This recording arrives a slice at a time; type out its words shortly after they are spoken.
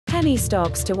Penny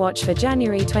stocks to watch for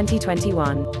January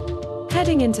 2021.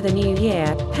 Heading into the new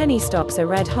year, penny stocks are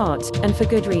red hot, and for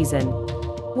good reason.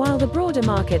 While the broader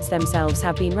markets themselves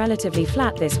have been relatively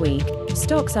flat this week,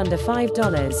 stocks under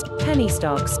 $5, penny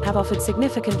stocks, have offered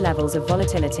significant levels of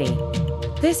volatility.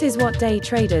 This is what day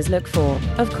traders look for,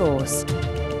 of course.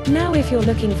 Now, if you're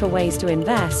looking for ways to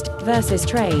invest versus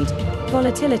trade,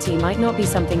 volatility might not be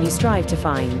something you strive to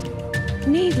find.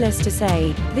 Needless to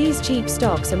say, these cheap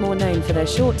stocks are more known for their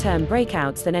short-term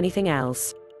breakouts than anything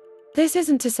else. This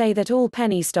isn't to say that all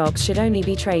penny stocks should only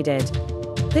be traded.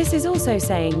 This is also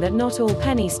saying that not all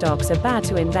penny stocks are bad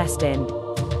to invest in.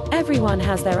 Everyone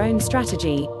has their own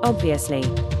strategy, obviously.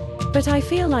 But I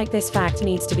feel like this fact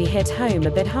needs to be hit home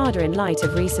a bit harder in light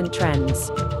of recent trends.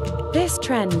 This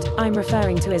trend I'm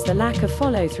referring to is the lack of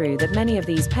follow-through that many of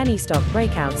these penny stock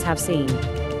breakouts have seen.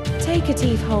 Take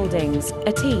ATIF Holdings,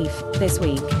 ATIF, this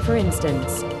week, for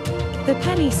instance. The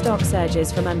penny stock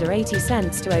surges from under 80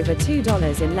 cents to over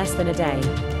 $2 in less than a day.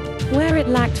 Where it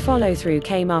lacked follow-through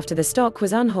came after the stock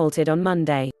was unhalted on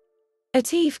Monday.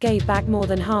 ATIF gave back more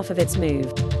than half of its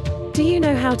move. Do you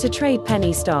know how to trade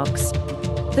penny stocks?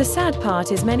 The sad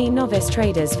part is many novice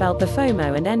traders felt the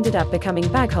FOMO and ended up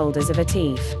becoming bag holders of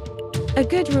ATIF. A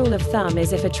good rule of thumb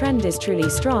is if a trend is truly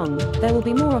strong, there will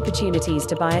be more opportunities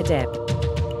to buy a dip.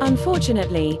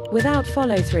 Unfortunately, without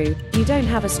follow-through, you don't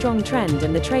have a strong trend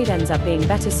and the trade ends up being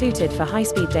better suited for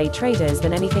high-speed day traders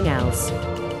than anything else.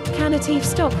 Can ATIF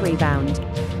stock rebound?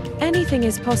 Anything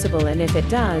is possible, and if it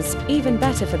does, even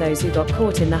better for those who got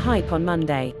caught in the hype on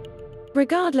Monday.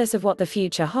 Regardless of what the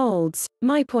future holds,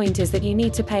 my point is that you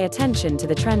need to pay attention to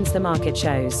the trends the market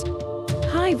shows.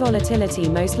 High volatility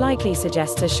most likely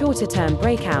suggests a shorter-term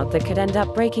breakout that could end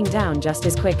up breaking down just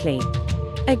as quickly.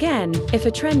 Again, if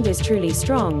a trend is truly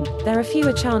strong, there are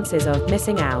fewer chances of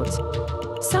missing out.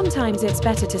 Sometimes it's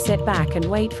better to sit back and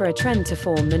wait for a trend to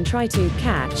form than try to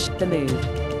catch the move.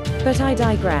 But I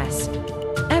digress.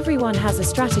 Everyone has a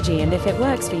strategy, and if it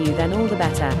works for you, then all the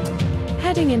better.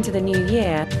 Heading into the new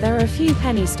year, there are a few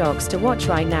penny stocks to watch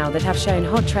right now that have shown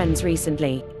hot trends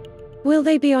recently. Will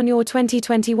they be on your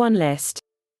 2021 list?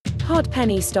 Hot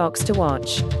penny stocks to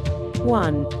watch.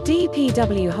 1.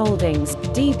 DPW Holdings,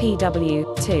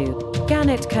 DPW. 2.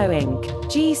 Gannett Co. Inc.,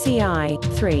 GCI.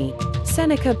 3.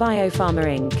 Seneca Biopharma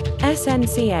Inc.,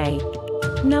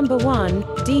 SNCA. Number 1.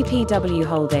 DPW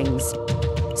Holdings.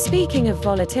 Speaking of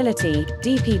volatility,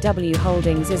 DPW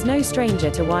Holdings is no stranger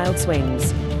to wild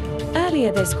swings.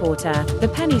 Earlier this quarter, the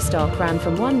penny stock ran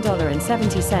from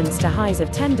 $1.70 to highs of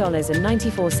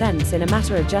 $10.94 in a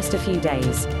matter of just a few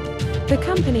days. The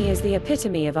company is the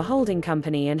epitome of a holding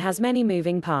company and has many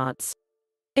moving parts.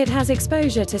 It has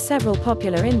exposure to several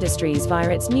popular industries via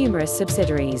its numerous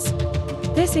subsidiaries.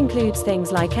 This includes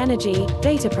things like energy,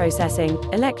 data processing,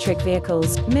 electric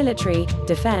vehicles, military,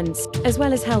 defense, as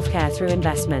well as healthcare through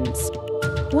investments.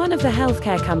 One of the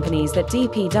healthcare companies that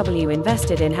DPW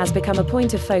invested in has become a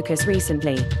point of focus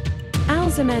recently.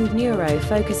 Alzamend Neuro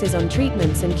focuses on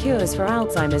treatments and cures for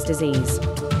Alzheimer's disease.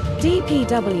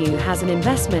 DPW has an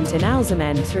investment in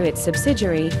Alzamend through its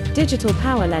subsidiary, Digital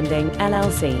Power Lending,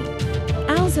 LLC.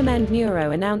 Alzamend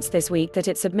Neuro announced this week that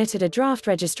it submitted a draft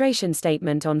registration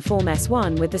statement on Form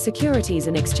S-1 with the Securities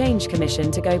and Exchange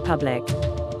Commission to go public.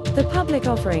 The public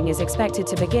offering is expected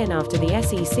to begin after the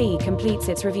SEC completes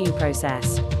its review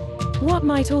process. What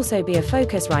might also be a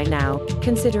focus right now,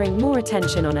 considering more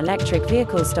attention on electric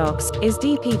vehicle stocks, is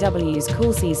DPW's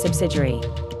Coolseas subsidiary.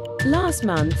 Last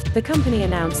month, the company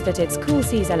announced that its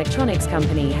Coolseas Electronics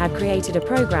company had created a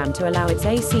program to allow its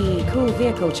ACE Cool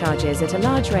vehicle charges at a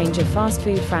large range of fast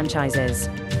food franchises.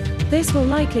 This will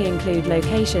likely include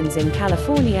locations in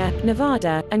California,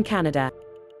 Nevada, and Canada.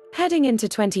 Heading into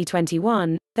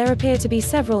 2021, there appear to be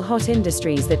several hot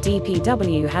industries that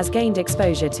DPW has gained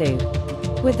exposure to.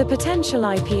 With the potential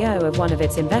IPO of one of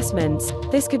its investments,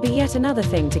 this could be yet another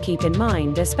thing to keep in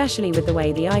mind, especially with the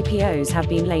way the IPOs have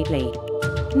been lately.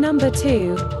 Number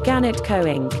 2, Gannett Co.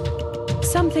 Inc.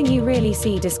 Something you really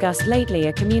see discussed lately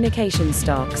are communications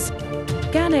stocks.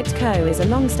 Gannett Co. is a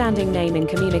long-standing name in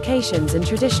communications and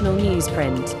traditional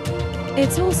newsprint.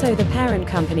 It's also the parent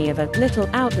company of a little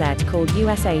outlet called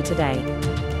USA Today.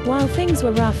 While things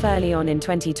were rough early on in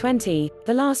 2020,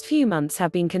 the last few months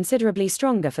have been considerably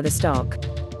stronger for the stock.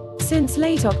 Since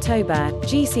late October,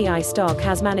 GCI stock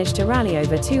has managed to rally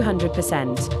over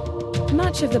 200%.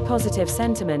 Much of the positive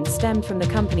sentiment stemmed from the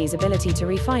company's ability to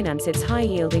refinance its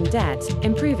high-yielding debt,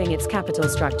 improving its capital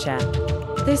structure.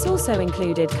 This also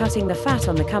included cutting the fat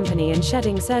on the company and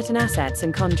shedding certain assets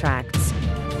and contracts.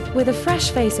 With a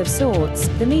fresh face of sorts,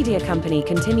 the media company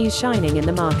continues shining in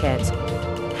the market.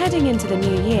 Heading into the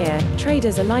new year,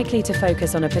 traders are likely to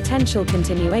focus on a potential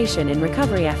continuation in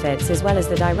recovery efforts as well as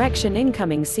the direction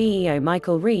incoming CEO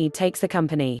Michael Reed takes the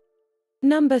company.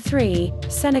 Number 3,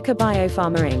 Seneca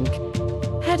Biopharma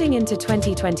Inc. Heading into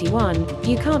 2021,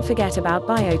 you can't forget about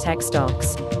biotech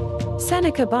stocks.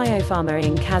 Seneca Biopharma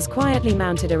Inc. has quietly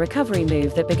mounted a recovery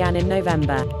move that began in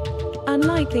November.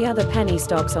 Unlike the other penny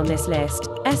stocks on this list,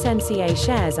 SNCA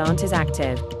shares aren't as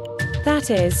active. That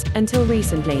is, until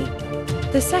recently.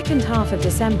 The second half of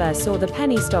December saw the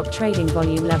penny stock trading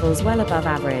volume levels well above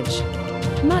average.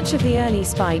 Much of the early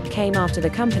spike came after the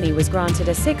company was granted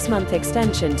a 6-month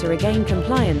extension to regain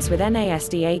compliance with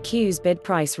NASDAQ's bid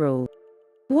price rule.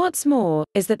 What's more,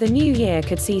 is that the new year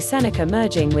could see Seneca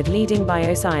merging with Leading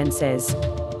Biosciences.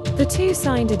 The two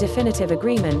signed a definitive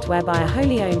agreement whereby a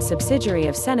wholly owned subsidiary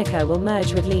of Seneca will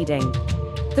merge with Leading.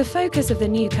 The focus of the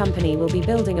new company will be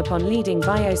building upon Leading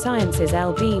Biosciences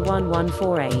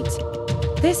LB1148.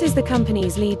 This is the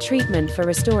company's lead treatment for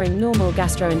restoring normal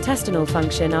gastrointestinal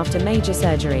function after major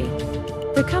surgery.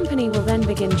 The company will then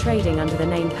begin trading under the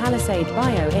name Palisade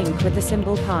Bio Inc. with the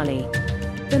symbol PALI.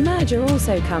 The merger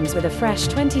also comes with a fresh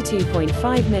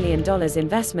 $22.5 million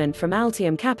investment from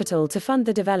Altium Capital to fund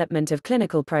the development of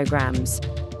clinical programs.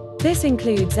 This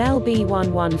includes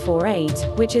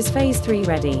LB1148, which is Phase 3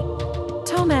 ready.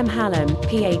 Tom M. Hallam,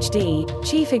 Ph.D.,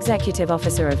 Chief Executive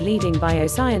Officer of Leading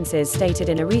Biosciences stated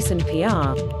in a recent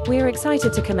PR, "We are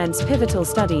excited to commence pivotal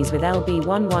studies with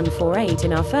LB1148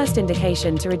 in our first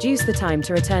indication to reduce the time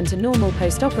to return to normal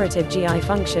postoperative GI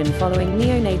function following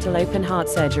neonatal open heart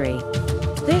surgery.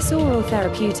 This oral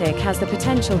therapeutic has the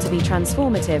potential to be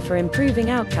transformative for improving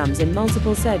outcomes in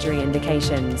multiple surgery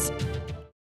indications."